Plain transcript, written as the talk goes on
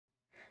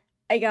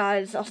Hey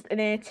guys, Austin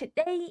here.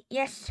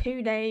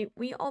 Today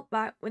we are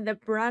back with a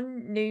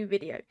brand new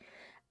video.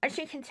 As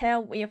you can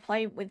tell, we are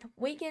playing with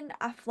Wigan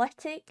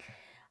Athletic.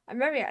 I'm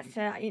very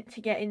excited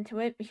to get into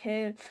it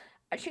because,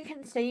 as you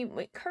can see,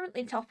 we're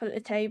currently top of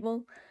the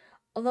table.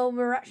 Although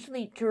we're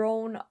actually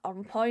drawn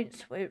on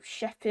points with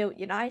Sheffield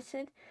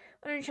United.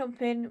 We're going to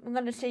jump in, we're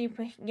going to see if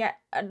we can get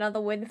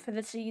another win for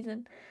the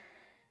season.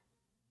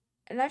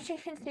 And as you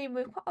can see,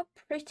 we've got a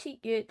pretty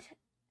good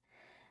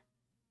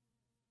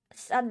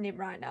standing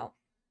right now.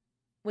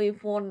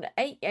 We've won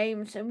 8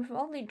 games and we've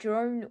only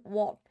drawn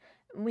 1.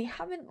 And we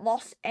haven't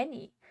lost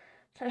any.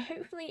 So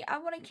hopefully I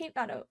want to keep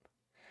that up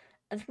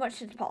as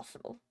much as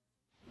possible.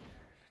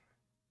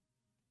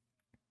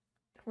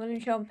 We're going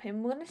to jump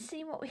in. We're going to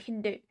see what we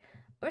can do.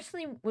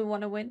 Obviously we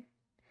want to win.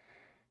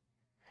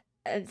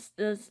 As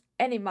does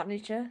any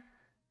manager.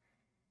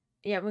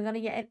 Yeah, we're going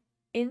to get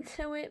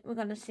into it. We're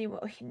going to see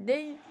what we can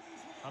do.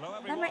 Hello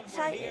everyone, I'm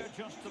excited.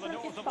 Just to the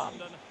north of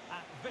London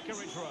at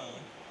Vicarage Road.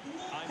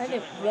 Played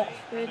at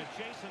Watford,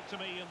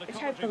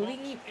 which I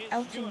believe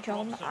Elton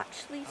John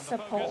actually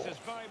supports.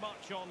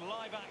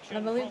 And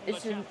I believe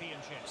there's a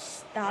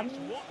stand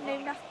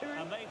named after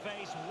him.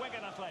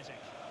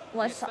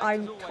 Unless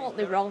I'm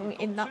totally wrong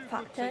in that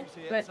factor,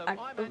 but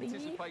I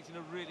believe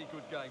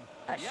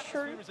that's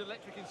true.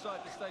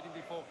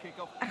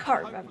 I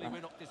can't remember.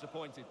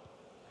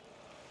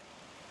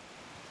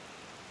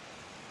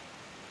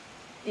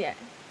 Yeah.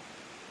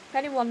 If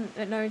anyone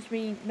that knows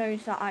me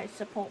knows that I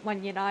support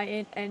Man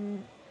United,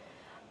 and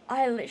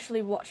I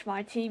literally watched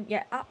my team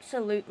get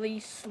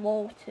absolutely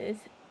slaughtered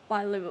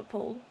by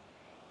Liverpool.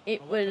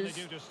 It was,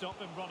 to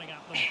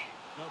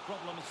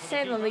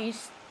say the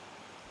least,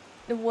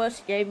 the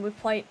worst game we've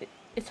played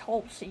this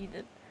whole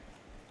season.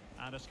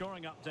 And a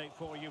scoring update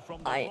for you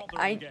from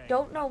I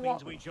don't know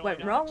what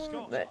went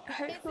wrong, but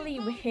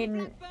hopefully we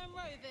can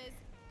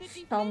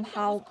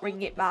somehow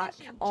bring it back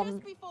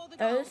on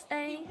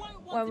Thursday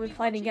when we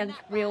played against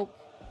Real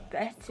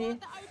Betis.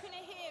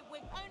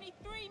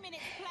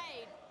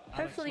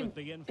 Hopefully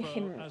we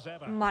can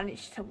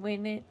manage to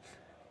win it.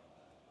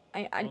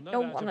 I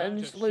don't want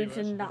us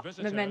losing that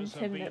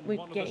momentum that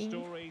we've gained.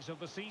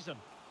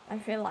 I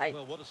feel like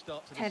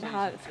Ten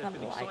Hag's kind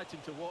of like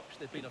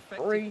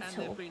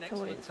brutal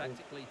towards them.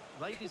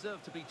 They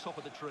deserve to be top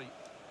of the tree.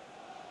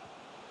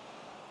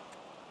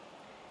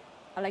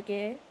 I like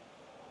it.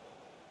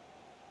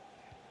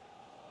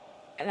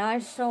 And I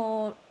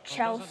saw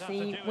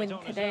Chelsea win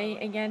today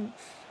against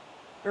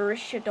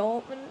Borussia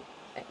Dortmund,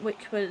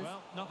 which was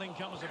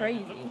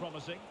crazy.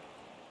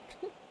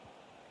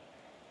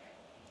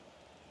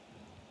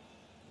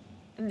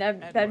 And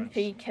then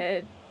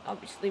Benfica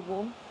obviously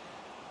won,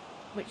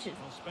 which is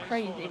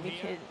crazy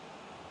because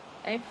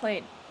they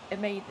played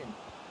amazing.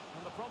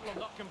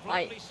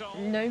 Like,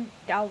 no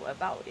doubt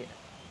about it.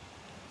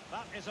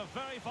 That is a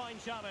very fine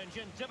challenge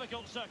in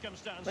difficult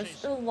circumstances. We're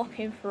still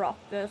looking for our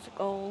first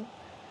goal.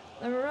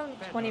 We're only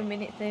 20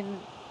 minutes in.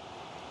 Moving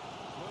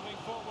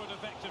forward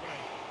effectively.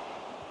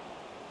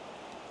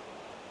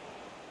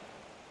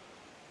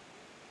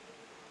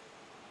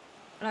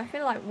 And I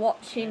feel like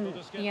watching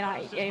the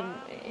United game,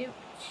 it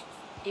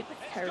was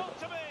terrible.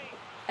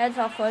 There's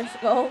our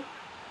first goal.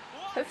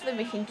 Hopefully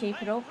we can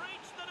keep it up.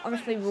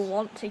 Obviously we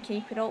want to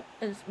keep it up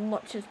as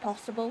much as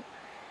possible.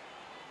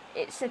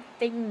 It's a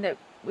thing that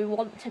we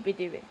want to be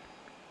doing.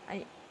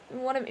 We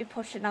want to be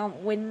pushing out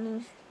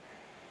wins.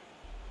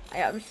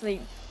 Obviously,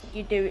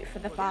 you do it for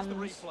the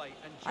fans.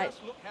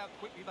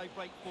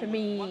 For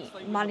me,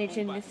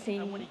 managing this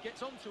team,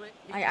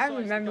 I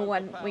remember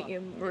when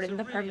Wigan were in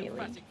the Premier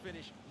League.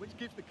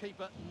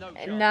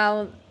 And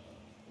now,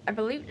 I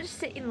believe they're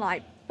sitting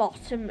like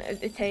bottom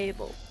of the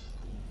table,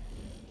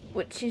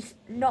 which is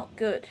not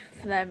good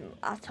for them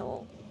at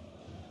all.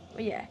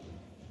 But yeah,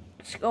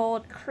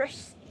 scored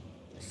Chris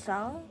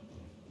Sal.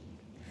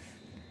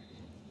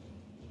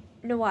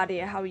 No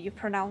idea how you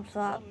pronounce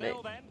that,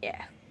 but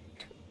yeah.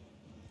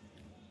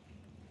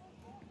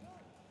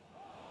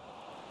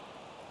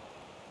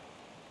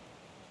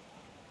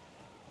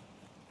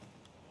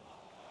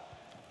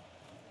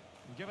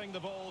 Giving the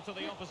ball to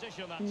the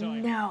opposition that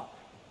time. No.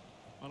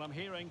 Well, I'm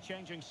hearing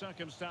changing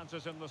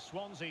circumstances in the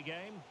Swansea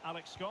game.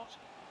 Alex Scott.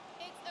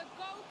 It's a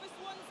goal for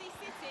Swansea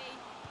City.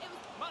 It was...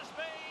 Must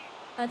be.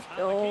 Let's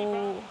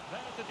go.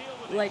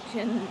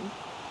 Legend.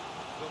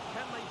 Well,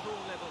 can they draw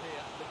level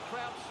here? The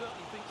crowd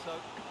certainly think so.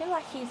 I feel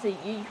like he's a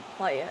youth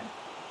player.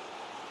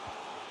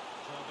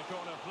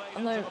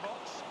 Although,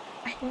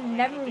 I can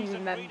never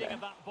remember.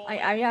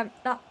 I have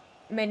that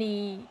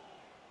many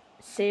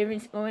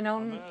series going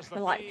on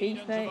for like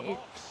FIFA.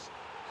 It's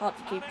hard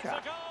to keep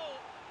track.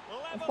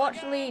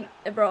 Unfortunately,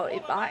 they brought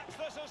it back.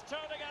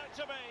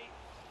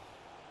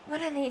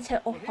 But I need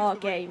to up our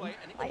game,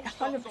 like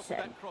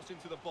 100%.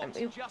 And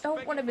we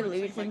don't want to be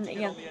losing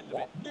against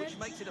Watford.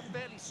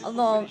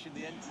 Although,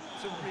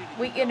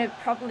 we're going to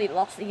probably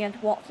lost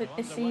against Watford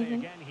this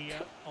season.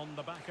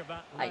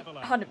 Like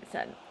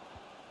 100%.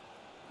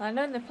 I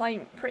know they're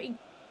playing pretty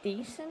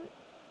decent.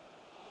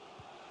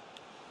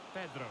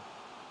 Pedro.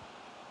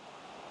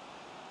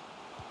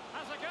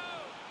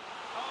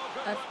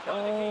 Let's work by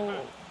the keeper.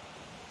 go.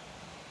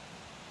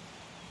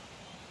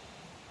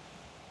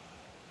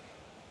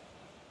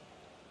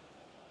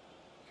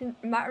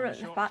 Doesn't matter at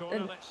the Short fact corner,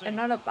 that let's see. they're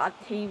not a bad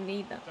team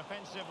neither.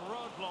 Defensive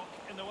roadblock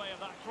in the way of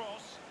that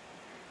cross.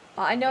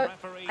 But I And the know,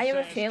 referee I have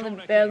a says feeling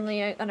corner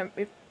Burnley are going to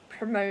be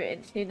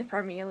promoted to the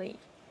Premier League.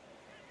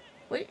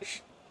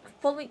 Which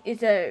fully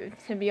deserved,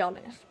 to be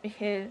honest,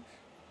 because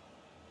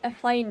they're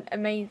playing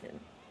amazing.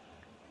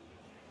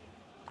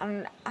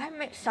 And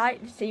I'm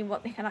excited to see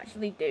what they can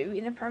actually do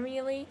in the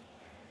Premier League.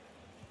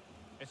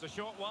 It's a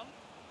short one.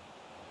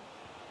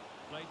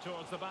 Played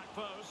towards the back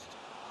post.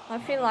 I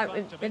feel like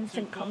with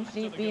Vincent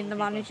Kompany being the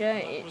manager,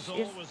 it's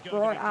just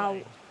brought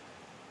out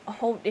a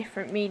whole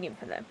different meaning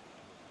for them.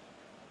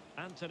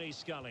 Anthony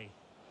Scully.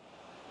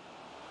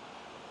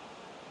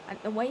 And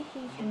the way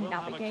he can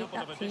navigate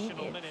that team is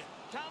Can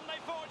they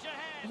forge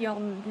ahead?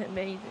 beyond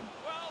amazing.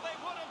 Well, they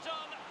would have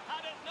done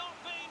had it not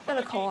been To for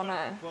the the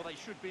corner. Well, they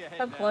should be ahead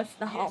So now. close to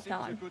the Yes, half it was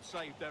time. a good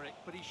save, Derek,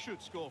 but he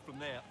should score from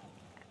there.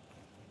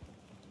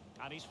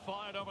 And he's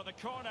fired over the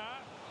corner.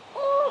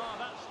 Oh, Oh,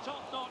 that's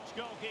top-notch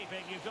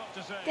goalkeeping, you've got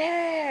to say.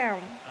 damn!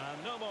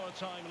 And no more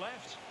time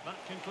left. That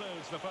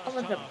concludes the first That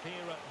was a half here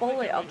at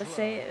bullet Vicarage on the Road.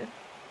 save.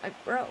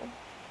 Like, bro,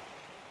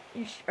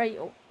 you straight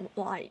up,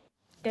 like,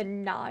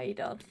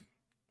 denied us.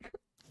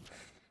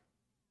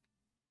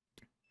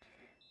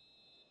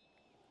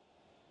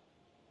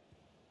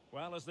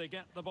 Well, as they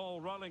get the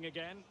ball rolling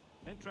again,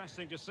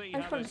 interesting to see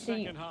I how just want the to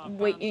see second half pans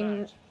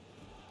Wigan out.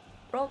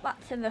 brought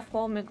back to their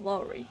former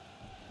glory.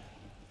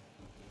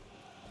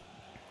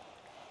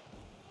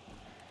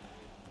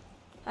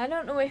 I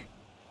don't know if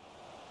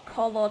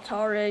Kolo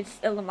Toure is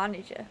still the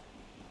manager.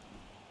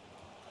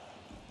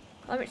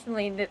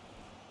 Obviously, they're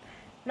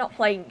not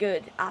playing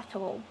good at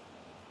all.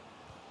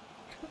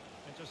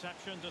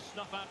 Interception to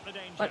snuff out the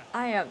danger. But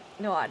I have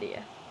no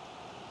idea.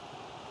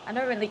 I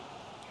don't really.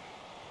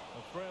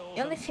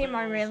 The only team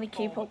I really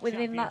keep up with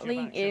in that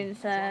league is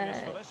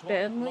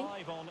Burnley,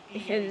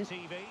 because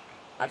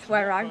that's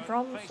where I'm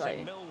from, so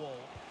it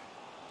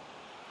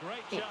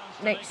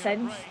makes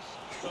sense.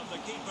 But the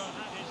keeper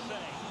had his say.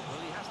 Well,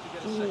 he has to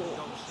get a second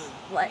goal soon.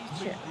 Fletcher.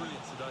 He's been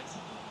brilliant today.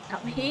 Now,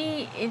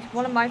 he is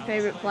one of my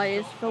favourite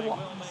players for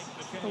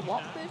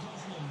Watford,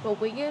 for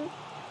Wigan.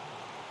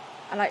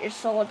 And I just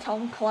saw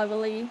Tom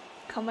Cleverley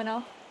coming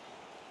off,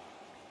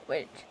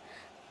 which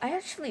I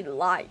actually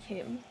like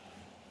him.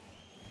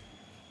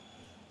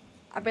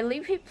 I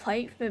believe he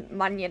played for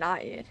Man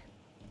United.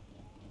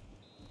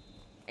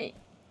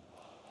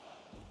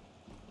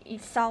 He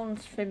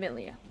sounds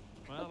familiar.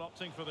 Well,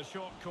 opting for the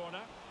short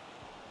corner.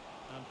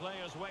 And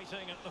players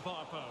waiting at the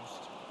far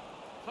post.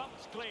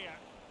 Thumped clear.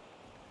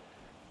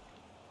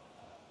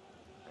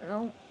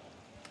 No.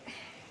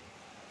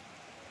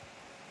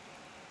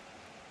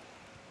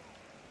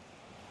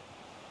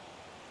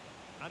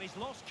 And he's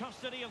lost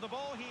custody of the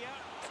ball here.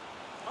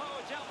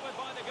 Oh, dealt with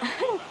by the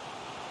goalkeeper.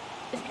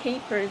 This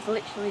keeper is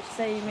literally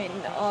saving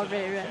our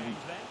rear end.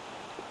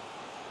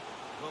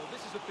 Well,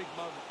 this is a big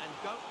moment, and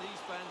don't these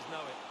fans know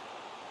it?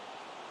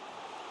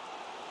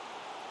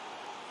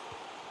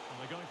 And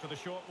they're going for the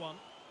short one.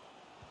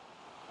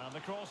 And the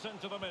cross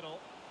into the middle.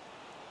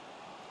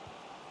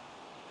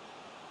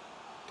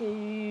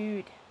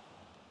 Dude.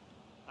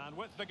 And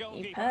with the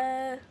goalkeeper.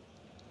 Keeper.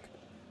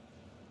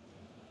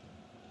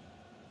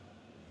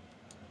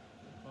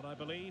 But I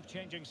believe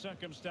changing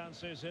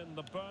circumstances in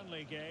the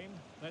Burnley game.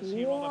 Let's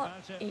hear all What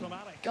about it in from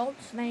Alex.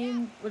 God's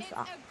name was It's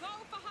that? a goal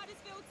for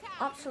Huddersfield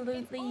Town.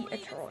 Absolutely It's all even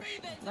atrocious,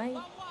 Stevens mate.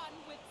 at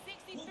 1-1 with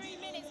 63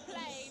 minutes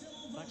played.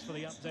 Thanks for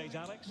the update,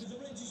 Alex.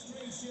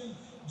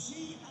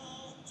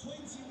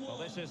 Well,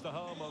 this is the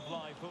home of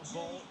live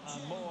football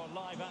and more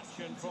live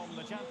action from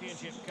the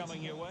Championship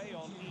coming your way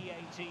on EA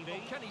TV.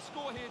 Oh, can he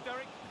score here,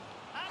 Derek?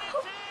 And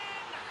it's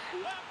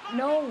in! The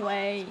No back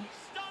way.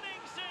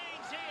 Stunning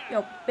scenes here.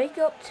 Yo, big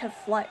up to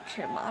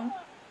Fletcher, man.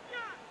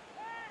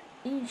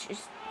 He's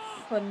just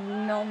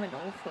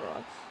phenomenal for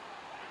us.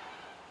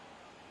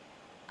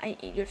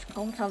 He just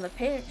comes on the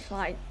pitch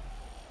like,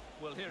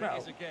 Well, here bro, it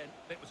is again.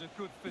 It was a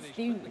good finish,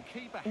 dude but the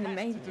keeper is has to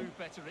amazing. do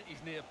better at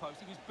his near post.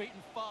 He was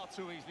beaten far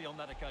too easily on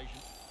that occasion.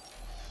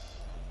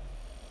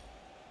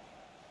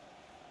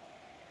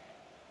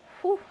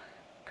 whew,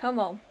 come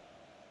on.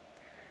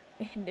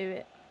 We can do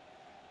it.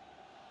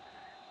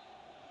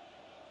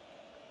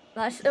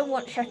 I still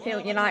want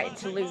Sheffield United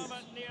to lose.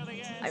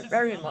 Like,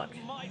 very much.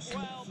 Might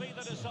well be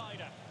the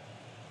decider.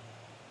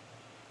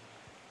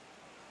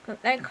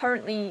 They're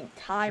currently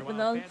tied with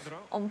Joao us Pedro.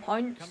 on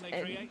points, Can they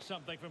and, create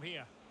something from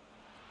here?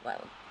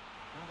 well, Well,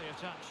 the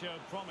attack showed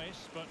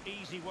promise, but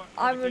easy work for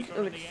I the would, keeper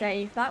in would the end.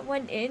 say if that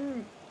went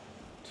in,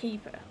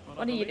 keeper, But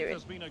what I are you believe doing?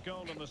 There's been a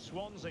goal in the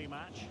Swansea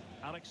match.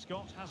 Alex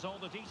Scott has all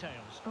the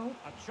details. Oh.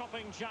 A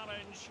chopping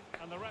challenge,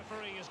 and the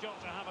referee has got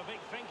to have a big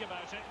think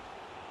about it.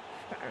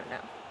 I don't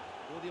know.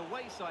 Well, the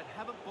away side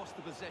haven't bossed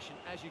the possession,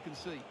 as you can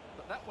see.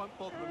 But that won't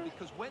bother them,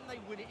 because when they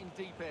win it in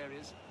deep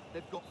areas,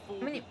 they've got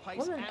forward I mean, with it pace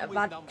wasn't and a with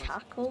bad numbers.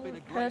 tackle, It's been a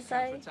per great se.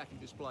 counter-attacking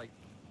display.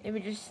 It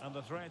was just And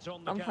the threat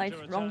on the unplayed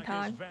for the wrong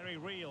counter-attack is time. very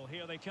real.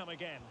 Here they come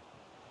again.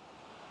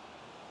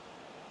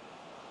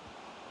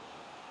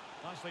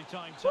 Nicely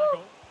timed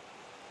tackle.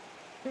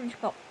 You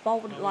just got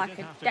bowled Well, like did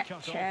a have to deck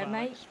cut chair, off,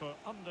 mate. Alex, for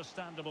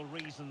understandable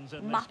reasons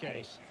in Map this it.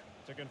 case.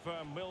 To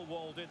confirm,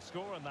 Millwall did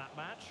score in that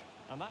match,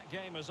 and that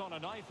game is on a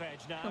knife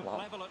edge now, Come on.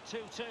 level at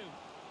 2-2.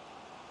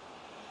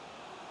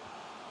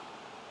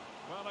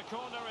 Well, a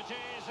corner it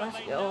is, and Let's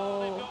they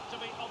know they've go. got to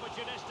be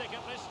opportunistic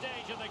at this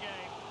stage of the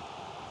game.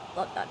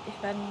 Let that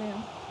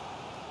defending.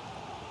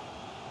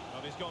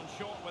 Well, he's gone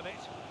short with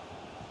it.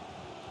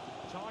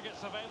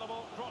 Targets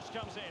available, cross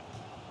comes in,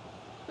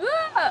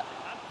 Ah!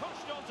 and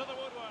pushed onto the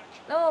woodwork.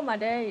 Oh my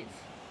days.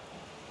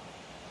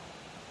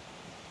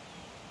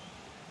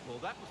 Well,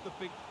 that was the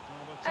big...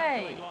 Well, with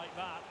tackling Hey. like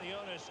that, the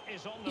onus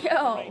is on the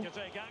Yo. referee to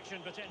take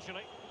action,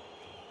 potentially.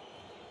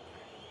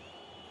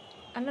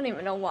 I don't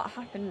even know what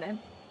happened then.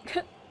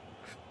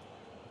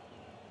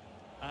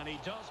 And he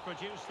does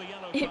produce the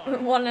yellow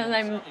card. One of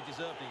Well, he them. certainly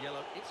deserved a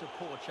yellow. It's a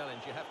poor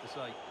challenge, you have to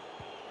say.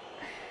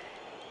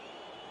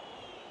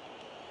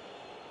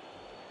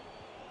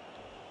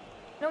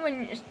 You know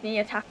when you just need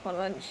a tackle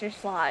and it's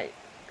just like,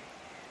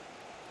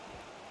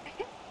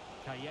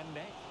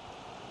 Kayembe.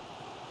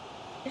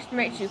 just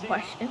makes you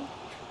question.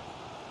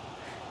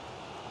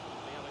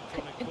 The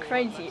electronic The board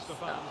crazy lets the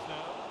stuff. fans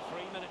know.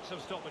 3 minutes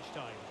of stoppage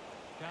time.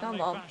 Can Come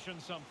they on. fashion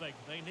something?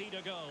 They need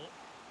a goal.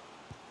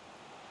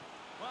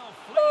 Well,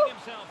 flinging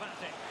himself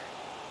at it.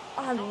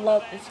 I Corner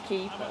love then, this and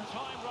keeper. with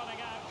time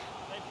running out,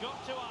 they've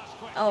got to ask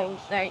questions. Oh,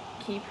 no,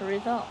 keeper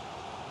is up.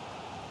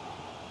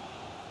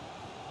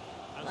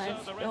 And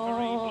Let's so the referee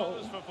go.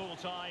 blows for full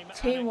time, and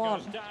 2-1. it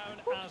goes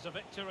down as a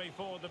victory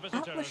for the That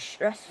was visitors.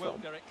 stressful. Well,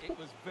 Derek, it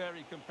was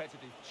very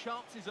competitive.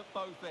 Chances at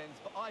both ends,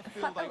 but I The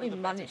feel fact they that were we the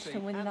better managed to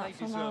team, win and that they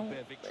somehow. deserved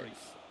their victory.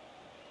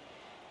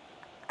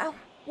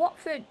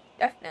 Watford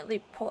definitely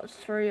put us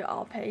through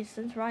our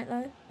paces right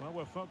there. Well,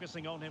 we're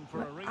focusing on him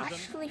for a reason.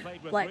 Ashley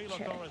Played with real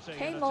Fletcher authority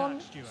came and on,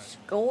 attack, Stuart.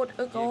 scored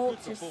a Yeah, goal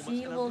good to performance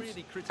seal and a us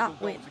really critical that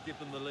goal win, to give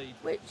them the lead.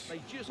 which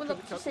They just we'd love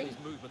couldn't to cope see. with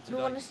his movement We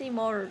today. want to see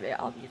more of it,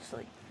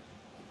 obviously.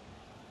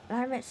 And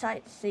I'm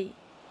excited to see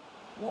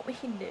what we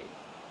can do.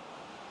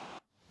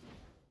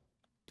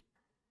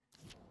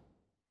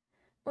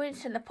 We're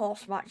into the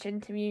post-match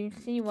interview,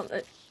 see what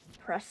the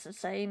press are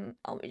saying,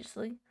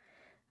 obviously.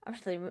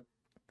 Obviously,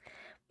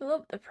 we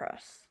love the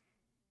press.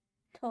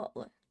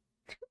 Totally.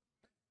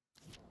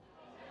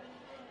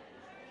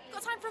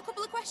 Got time for a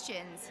couple of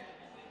questions?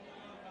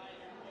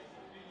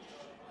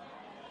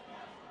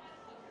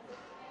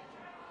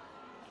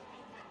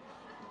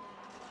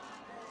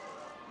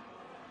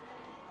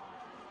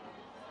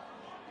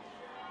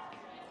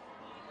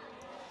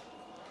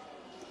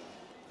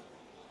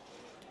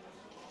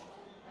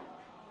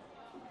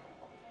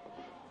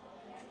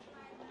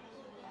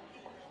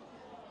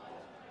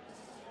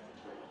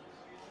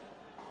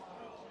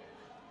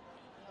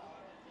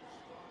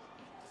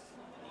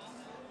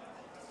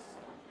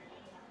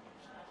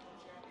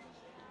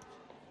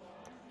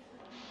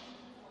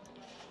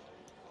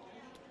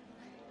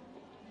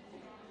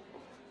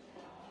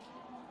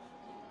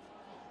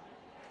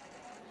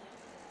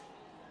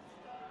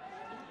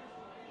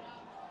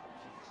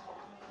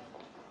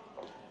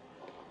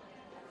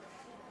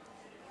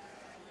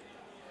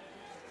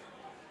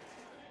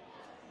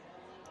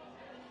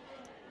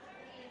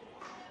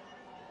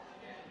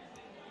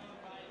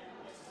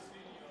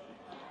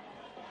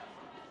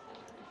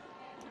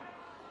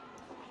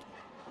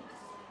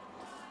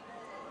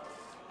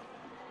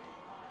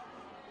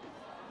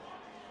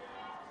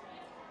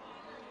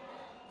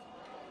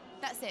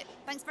 That's it.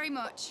 Thanks very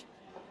much.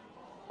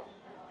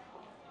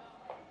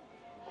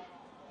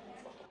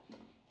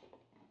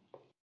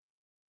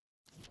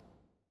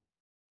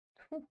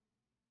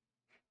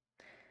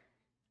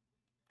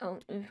 Oh,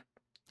 we've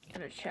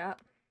got a chat.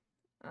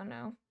 Oh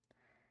no.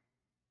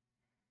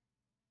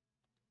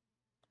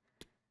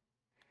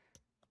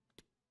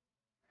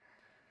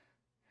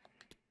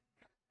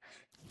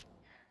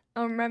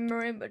 I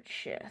remember it, but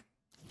shit.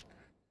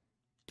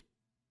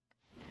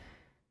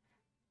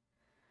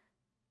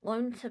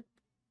 Loan to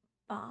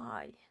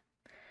buy.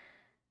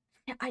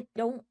 Yeah, I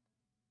don't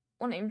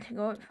want him to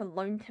go out for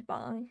loan to buy.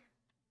 I'm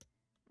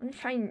gonna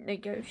try and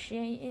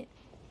negotiate it.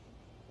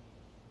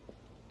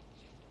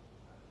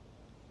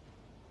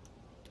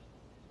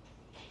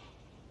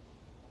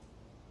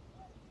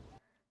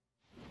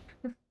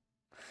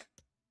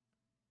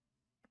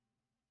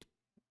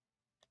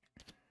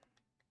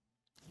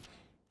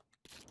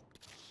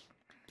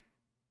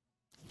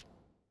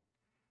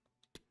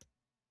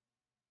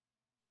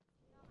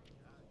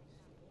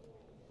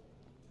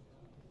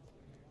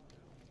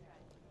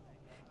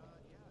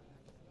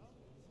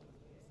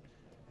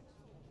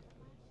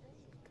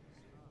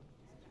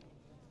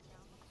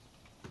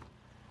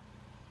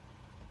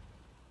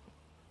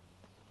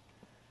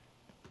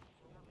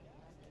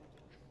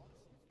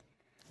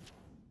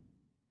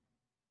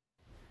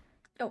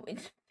 Oh,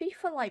 is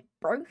FIFA like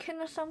broken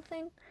or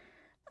something?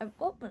 Like,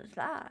 what was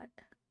that?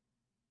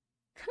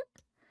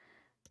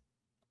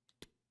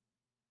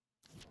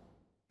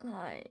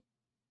 Like,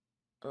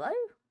 hello?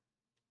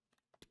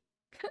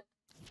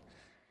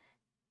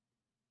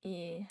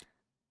 Yeah.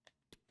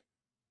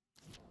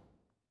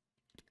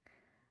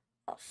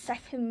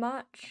 second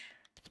match.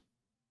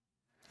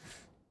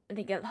 And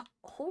they get the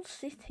whole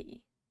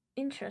city.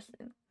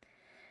 Interesting.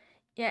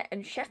 Yeah,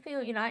 and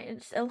Sheffield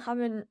United still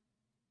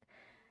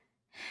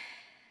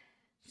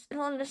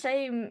on the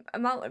same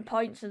amount of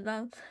points as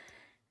them.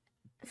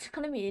 It's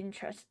gonna be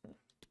interesting.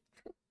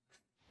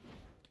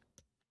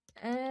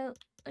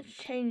 Let's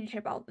change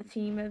about the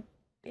team a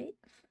bit.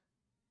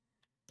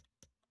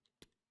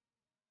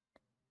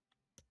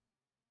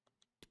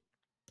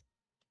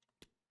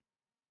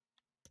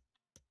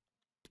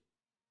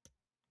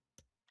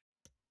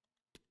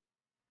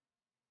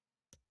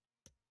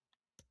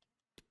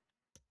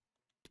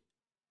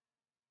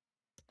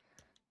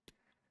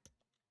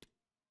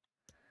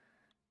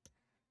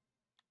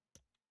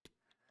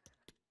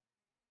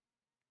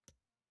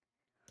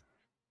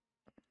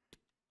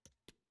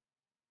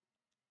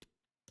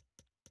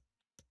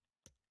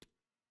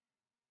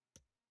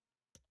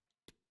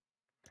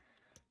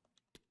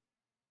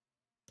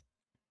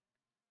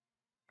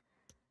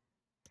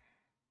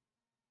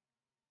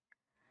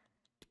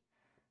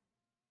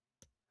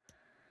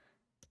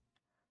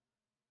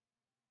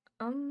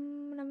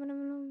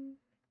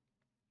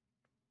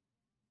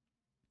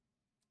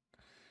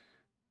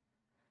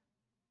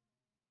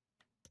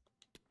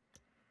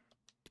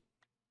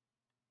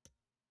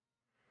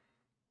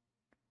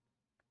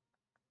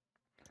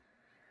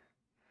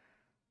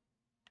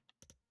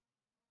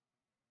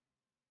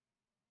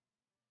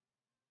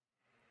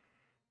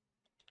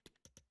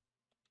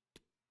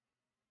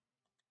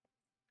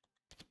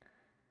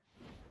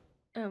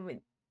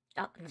 With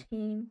that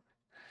team.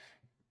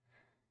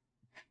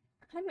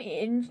 Kind of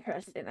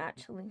interesting,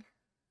 actually.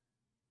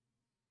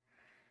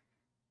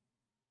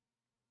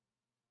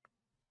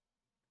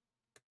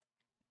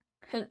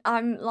 Cause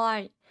I'm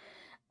like,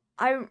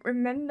 I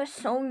remember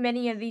so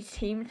many of these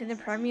teams in the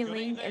Premier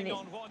League, and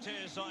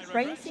it's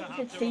crazy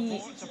to see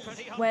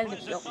where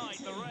they've gone.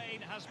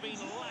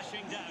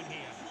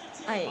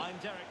 I'm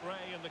Derek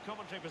Ray in the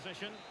commentary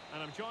position,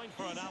 and I'm joined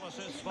for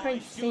analysis. It's crazy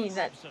to see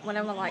that when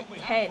I was like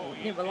 10,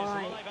 they were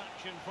like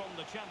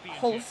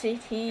Hull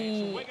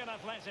City,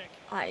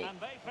 like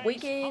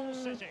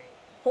Wigan,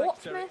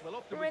 Portsmouth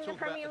were in the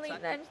Premier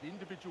League then.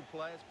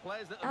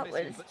 That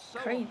was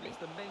crazy.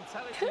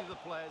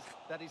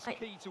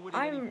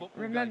 I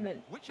remember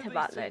to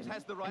back then,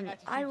 and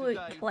I was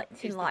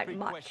collecting like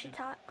match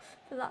attacks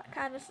for that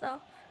kind of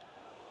stuff.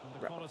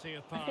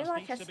 I feel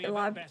like I still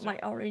have my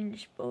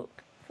orange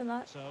book for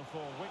that. So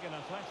for Wigan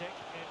Athletic,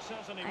 it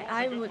certainly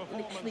I would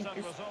literally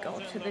just go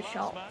to the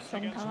shop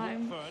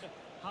sometimes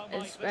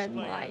and spend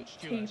like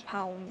 £2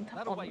 on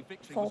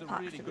 4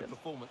 packs of them.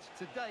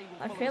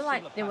 I feel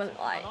like they were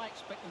like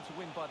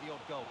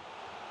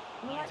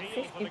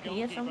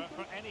 50p or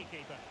something.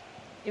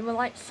 They were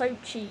like so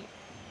cheap.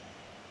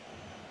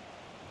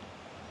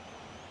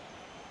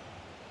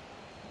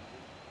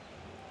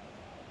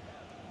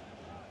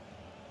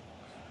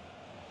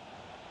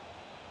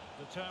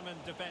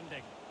 Determined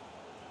defending.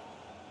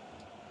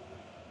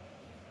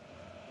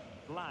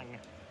 Lang.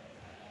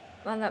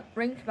 Man, that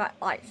brings back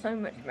like so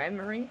much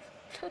memories.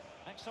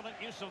 Excellent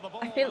use of the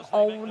ball. I feel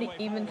old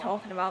even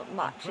talking about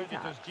match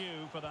attacks.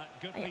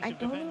 I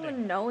don't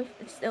even know if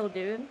they still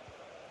do them.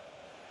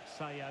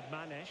 Sayed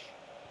Manish.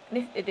 And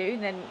if they do,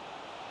 then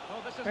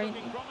This is crazy.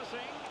 looking promising.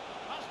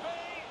 Must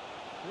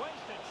be.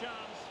 Wasted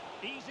chance.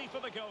 Easy for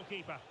the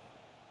goalkeeper.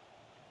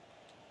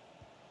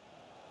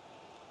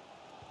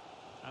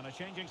 And a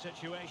changing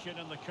situation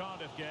in the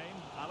Cardiff game.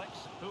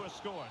 Alex, who has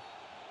scored?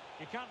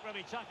 You can't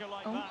really tackle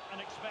like that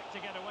and expect to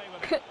get away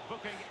with it.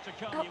 Booking to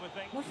come, you would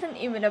think. Wasn't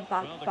even a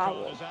bad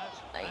foul.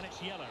 Like,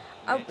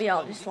 I'll be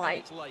honest,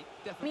 like,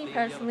 me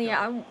personally,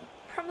 I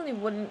probably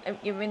wouldn't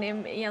have given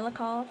him a yellow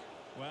card.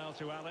 Well,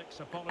 to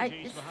Alex, apologies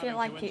I just for feel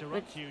having like to it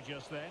interrupt was... you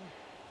just then.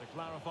 To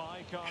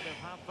clarify, Cardiff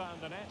have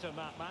found the net in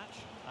that match,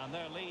 and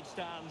their lead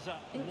stands at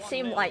 1-0 Didn't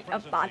seem like a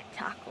presently. bad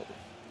tackle.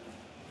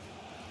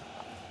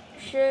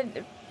 Sure,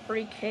 the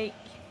free kick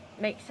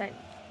makes sense.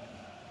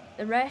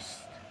 The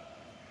rest...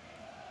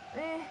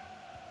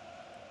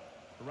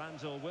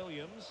 Randall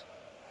Williams.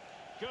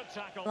 Good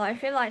tackle. Well, I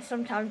feel like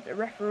sometimes the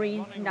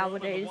referees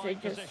nowadays, they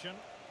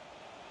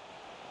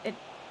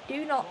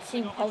do not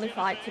seem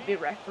qualified to be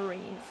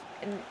referees,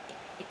 and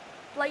it's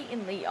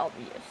blatantly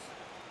obvious.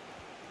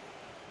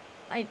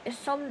 Like, there's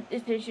some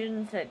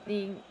decisions that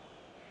they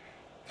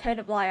turn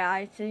a blind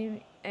eye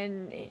to,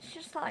 and it's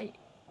just like,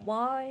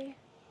 why?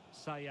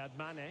 Sayed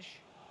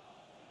Manish.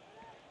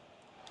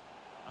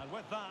 And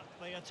with that,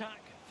 the attack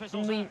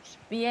fizzles out.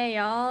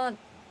 VAR,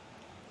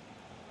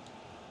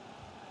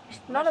 it's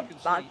not a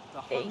bad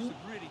thing.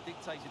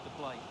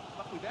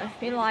 I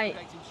feel like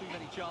I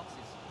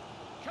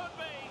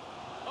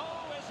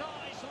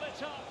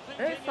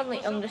don't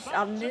fully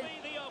understand it.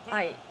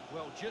 Like,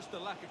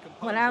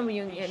 when I was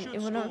young,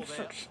 there was no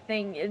such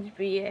thing as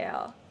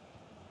VAR.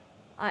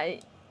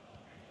 And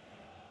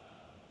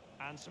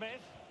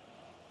Smith.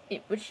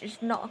 It was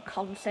just not a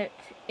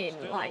concept in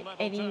like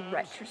any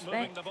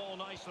retrospect,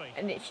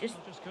 and it's just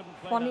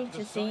funny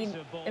to see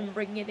them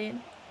bring it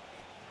in.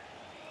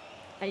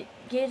 Like,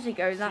 years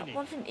ago, that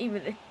wasn't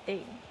even a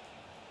thing.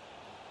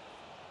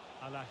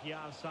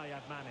 Alahyal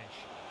Sayed Manish.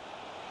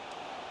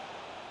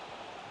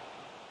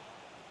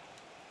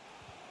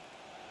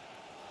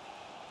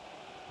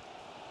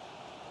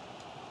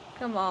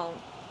 Come on.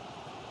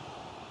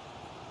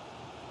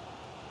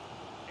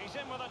 He's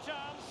in with a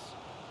chance.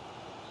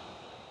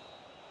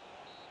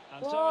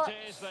 And What? so it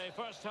is, the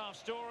first half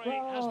story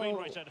has been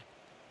Bro. written.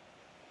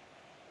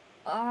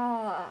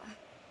 Ah.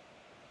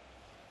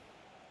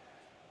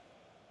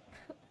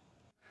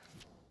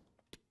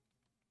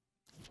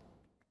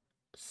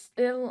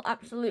 Still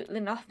absolutely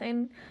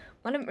nothing.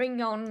 Want to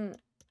bring on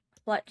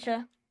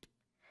Fletcher,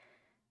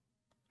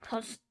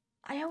 because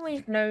I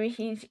always know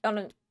he's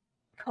gonna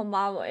come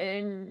out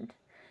and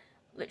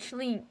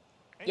literally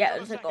get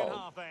us a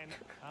goal.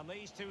 And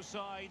these two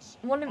sides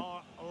One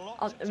are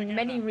of the together.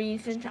 many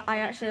reasons I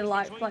actually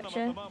like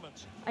Fletcher,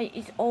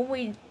 he's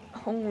always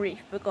hungry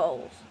for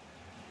goals.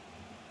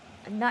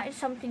 And that is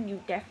something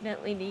you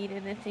definitely need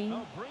in a team.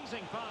 Oh,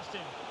 breezing past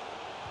him.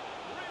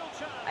 Real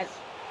chance.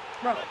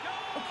 Bro,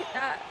 look at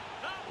that.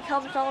 He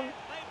comes on,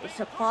 he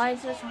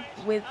supplies us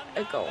with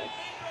a goal.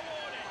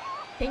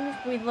 Things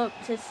we love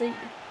to see.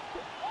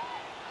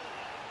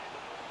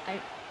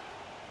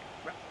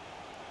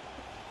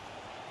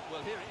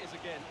 Well, here it is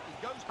again.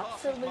 He goes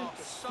past his Absolute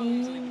marker so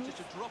easily with scene. just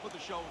a drop of the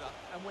shoulder,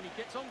 and when he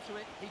gets onto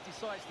it, he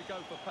decides to go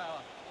for power.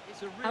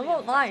 It's a really I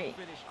won't lie, emphatic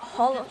finish.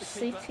 Hull Gives the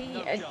keeper City no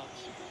are chance.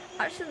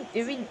 actually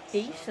doing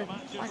decent.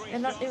 Like, they're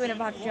not doing a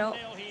bad job.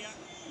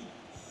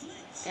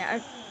 Yeah,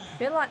 I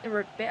feel like they're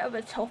a bit of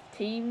a tough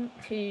team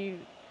to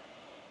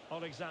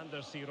Alexander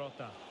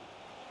Sirota.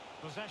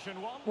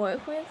 Possession one.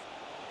 work with.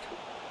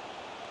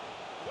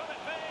 Will it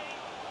be?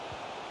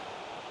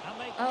 And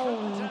they Oh,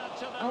 couldn't add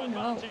to their oh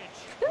no. advantage.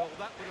 Well,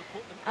 that would have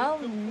put them in Oh,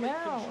 complete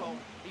no. control.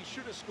 He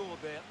should have scored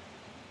there.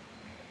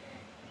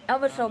 That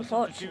was And the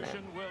unfortunate.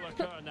 substitution will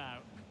occur now.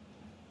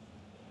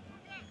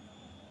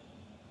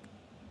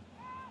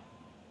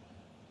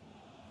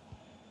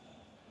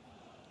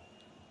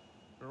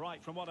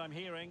 Right, from what I'm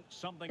hearing,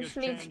 something has Just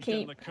need to changed in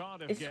keep the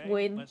Cardiff this game.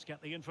 win. Let's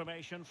get the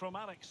information from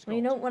Alex We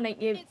Scott. don't want to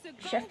give It's a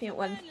goal Sheffield for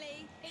Wednesday.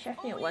 Burnley. It's Sheffield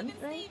all even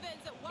Wednesday?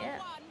 Stevens at 1-1 Yeah.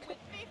 with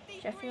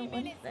 53 Sheffield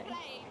minutes Wednesday.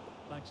 played.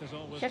 Thanks as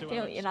always to Sheffield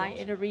Alex United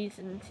Scott. a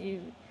reason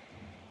to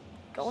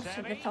go to the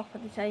Semi. top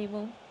of the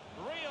table.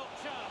 Real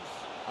chance.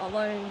 Although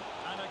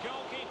And a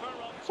goalkeeper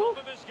on top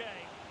of his game.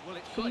 Well,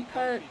 it's great keeper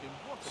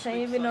goalkeeping. What a big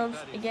saving save us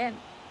that is. again.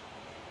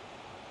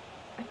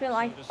 I feel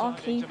like So our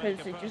deciding to make keepers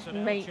a are just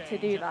personnel made to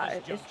change do at that this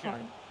at this juncture.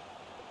 point.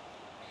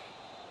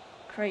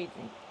 Crazy.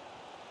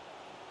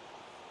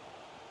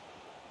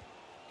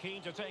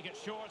 Keen to take it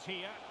short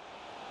here.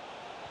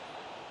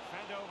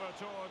 Fed over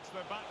towards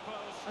the back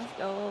post. Let's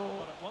go.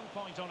 But at one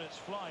point on its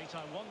flight,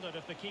 I wondered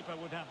if the keeper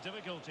would have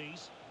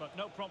difficulties, but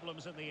no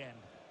problems in the end.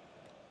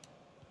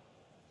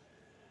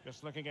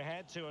 Just looking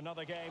ahead to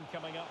another game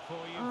coming up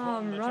for you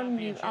from the Run,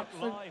 you Championship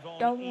absolute live on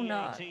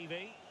donut. EA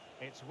TV.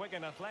 It's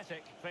Wigan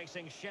Athletic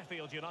facing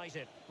Sheffield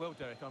United. Well,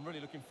 Derek, I'm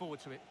really looking forward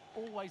to it.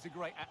 Always a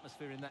great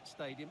atmosphere in that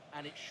stadium,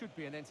 and it should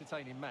be an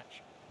entertaining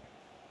match.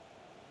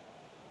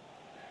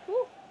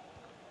 Woo.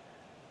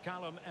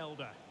 Callum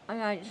Elder.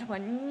 And I just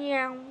went,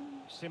 meow.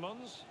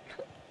 Simmons.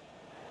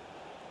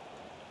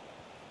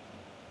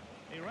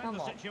 He read Come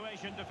the on.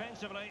 situation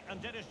defensively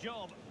and did his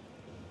job.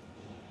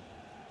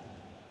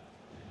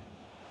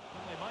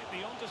 Well, they might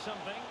be onto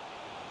something.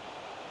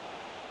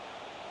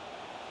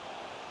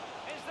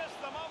 Is this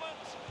the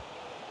moment?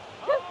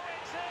 Oh,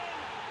 it's in!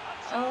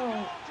 A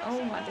Oh, two-goal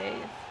oh my Giuseppe,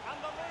 days. and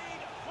the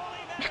lead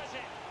fully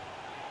merited.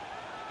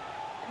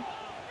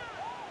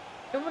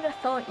 Who would have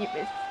thought it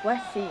was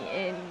sweaty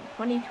in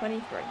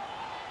 2023?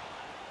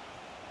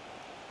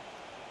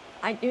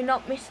 I do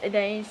not miss the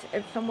days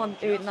of someone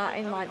doing that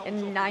in like the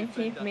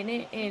 90th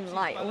minute in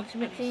like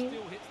Ultimate Team.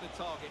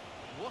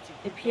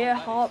 The pure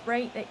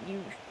heartbreak that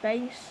you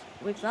face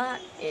with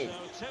that is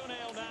So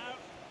 2-0 now.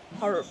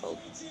 horrible.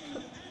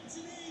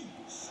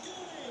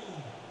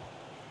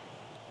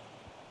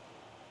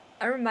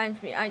 That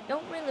reminds me, I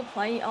don't really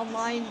play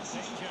online Danger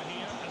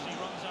here as he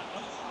runs at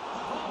them.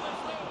 Ball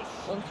is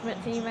loose.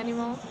 Ultimate Team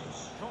anymore,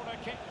 Corner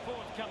kick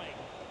forthcoming.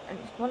 and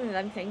it's one of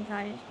them things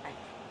I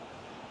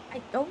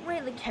don't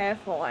really care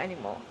for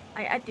anymore.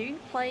 I do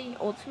play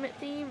Ultimate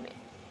Team,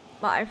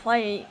 but I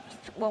play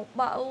squad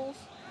battles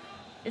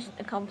just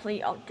to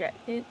complete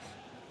objectives,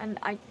 and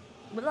I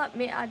will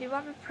admit I do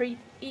have a pretty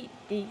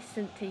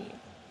decent team.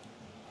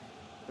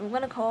 We're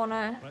gonna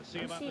corner. Let's see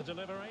Let's about see. the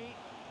delivery.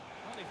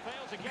 Well, he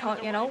failed to get Can't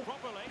it get away out.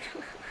 properly.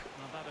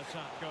 Well, that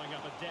attack going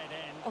up a dead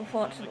end.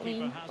 Unfortunately,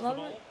 And the keeper has the love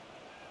ball. it.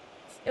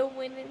 Still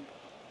winning.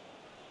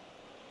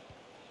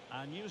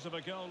 And news of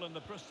a goal in the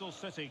Bristol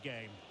City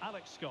game.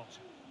 Alex Scott.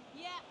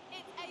 Yeah,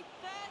 it's a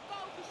third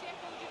goal for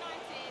Sheffield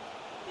United.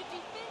 The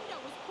defender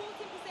was caught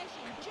in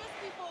possession just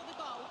before the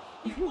goal.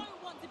 You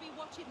won't want to be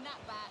watching that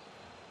back.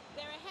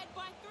 They're ahead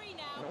by 3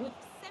 now with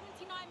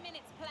 79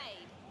 minutes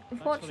played. for the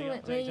update,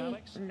 Unfortunately,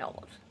 Alex.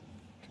 not.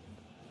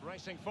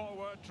 Racing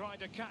forward, trying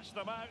to catch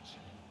them out.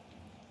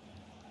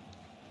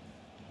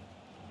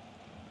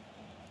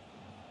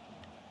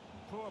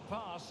 Poor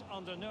pass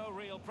under no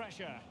real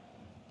pressure.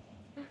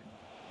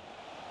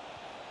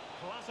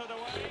 Clattered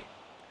away.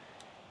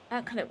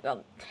 That could have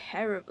gone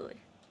terribly.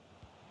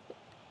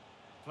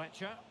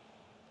 Fletcher.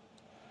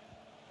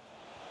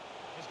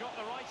 He's got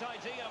the right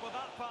idea with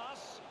that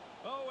pass.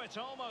 Oh, it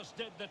almost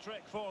did the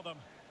trick for them.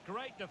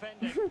 Great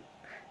defending.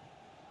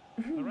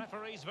 The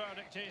referee's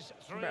verdict is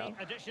 3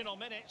 additional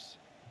minutes.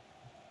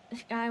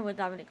 This guy was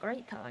having a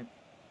great time.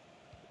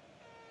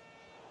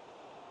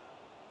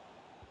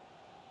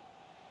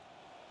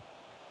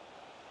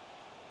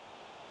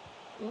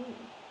 Ooh.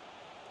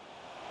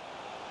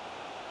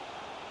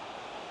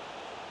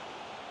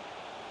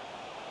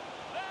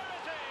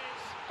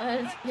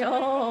 Let's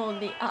go,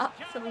 the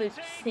absolute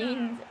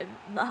scenes of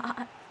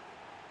that.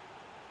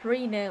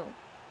 3-0.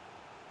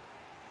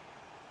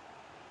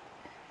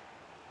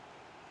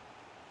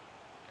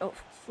 Oh,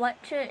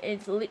 Fletcher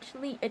is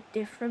literally a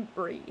different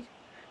breed.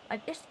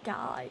 Like this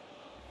guy.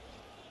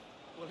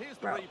 Well, here's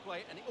the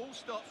replay, and it all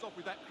starts off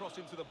with that cross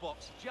into the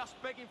box,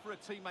 just begging for a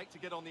teammate to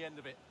get on the end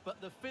of it. But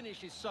the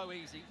finish is so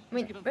easy. I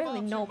mean, really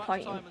no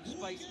point in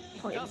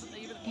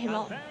him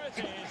on.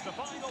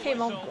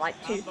 Came on for like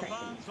 2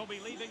 seconds.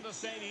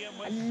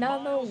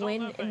 Another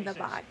win in the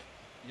bag.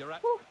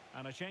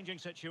 And a changing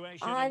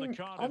situation I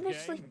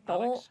honestly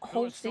thought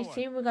Hull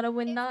City were going to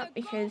win that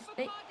because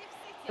they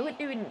were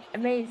doing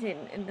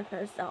amazing in the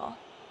first half.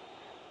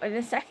 But in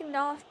the second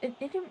half, it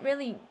didn't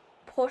really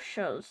push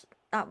us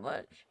that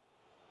much.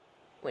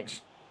 Which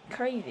is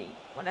crazy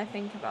when I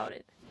think about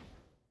it.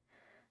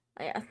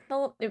 Like, I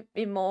thought there'd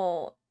be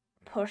more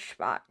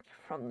pushback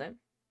from them.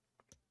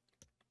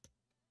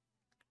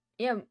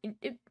 Yeah,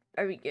 it did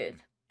very good.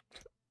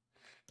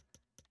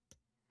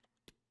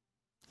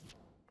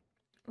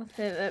 Let's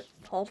say the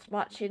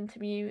post-match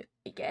interview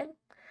again.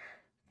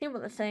 See what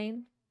they're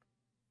saying.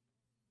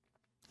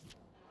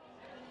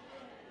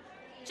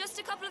 Just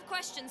a couple of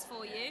questions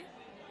for you.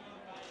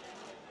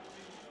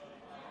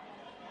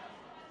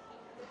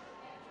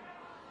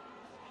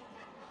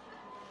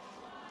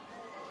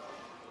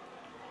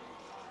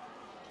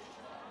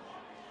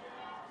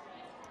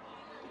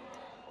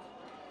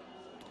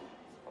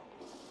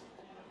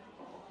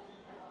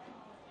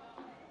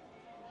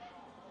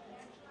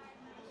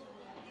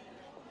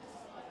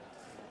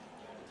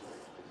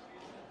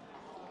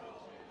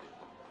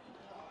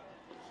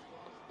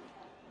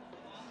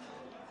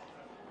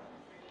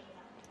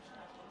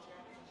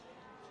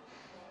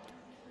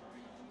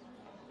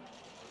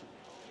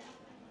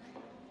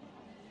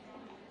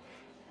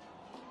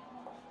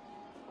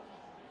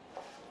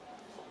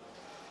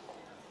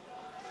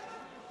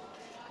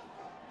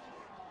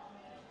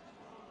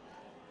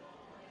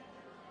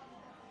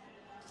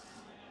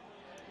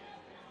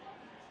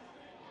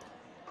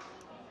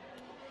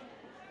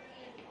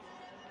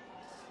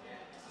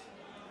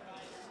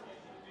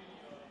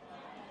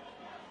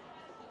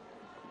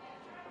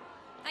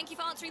 Thank you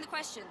for answering the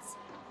questions.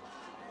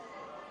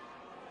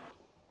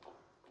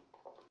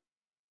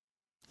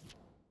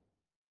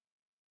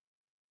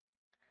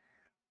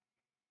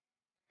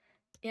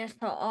 Yes,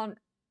 so on.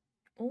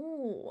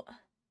 Ooh,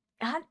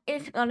 that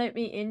is gonna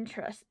be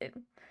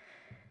interesting.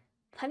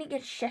 Can it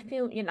get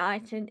Sheffield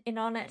United in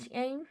our next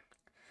game?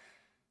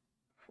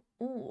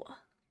 Ooh.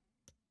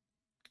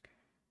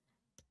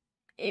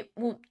 It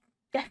will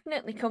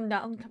definitely come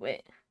down to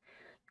it.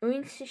 We're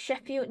going to see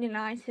Sheffield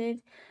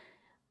United.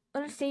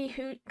 Gonna see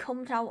who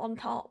comes out on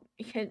top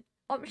because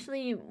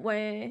obviously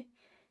we're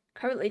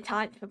currently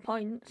tied for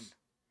points.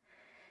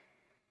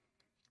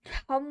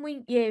 Can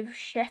we give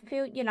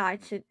Sheffield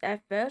United their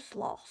first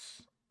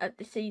loss of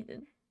the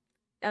season?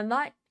 And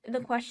that's the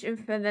question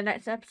for the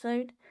next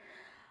episode.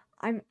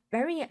 I'm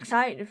very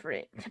excited for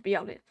it, to be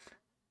honest.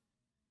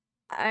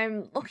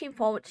 I'm looking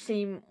forward to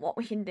seeing what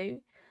we can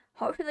do.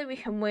 Hopefully we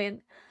can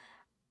win.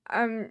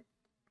 I'm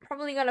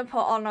probably gonna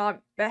put on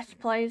our best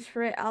players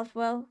for it as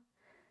well.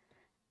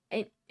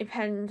 It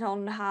depends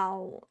on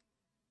how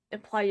the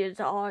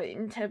players are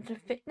in terms of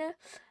fitness.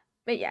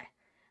 But yeah,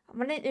 I'm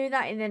going to do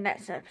that in the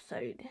next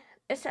episode.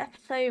 This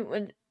episode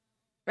was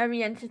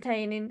very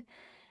entertaining.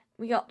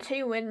 We got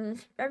 2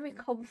 wins very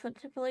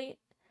comfortably.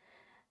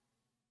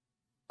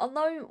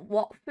 Although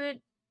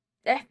Watford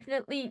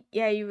definitely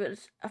gave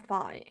us a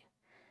fight,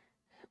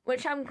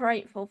 which I'm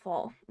grateful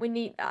for. We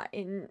need that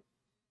in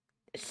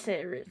this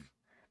series.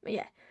 But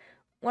yeah,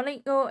 want to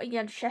go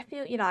against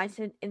Sheffield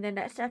United in the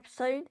next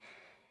episode.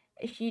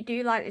 If you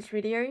do like this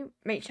video,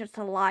 make sure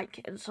to like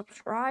and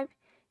subscribe.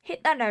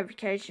 Hit that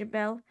notification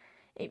bell.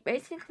 It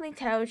basically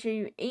tells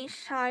you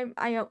each time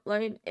I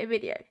upload a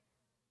video.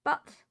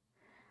 But,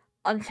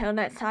 until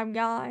next time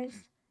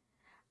guys,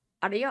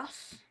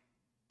 adios.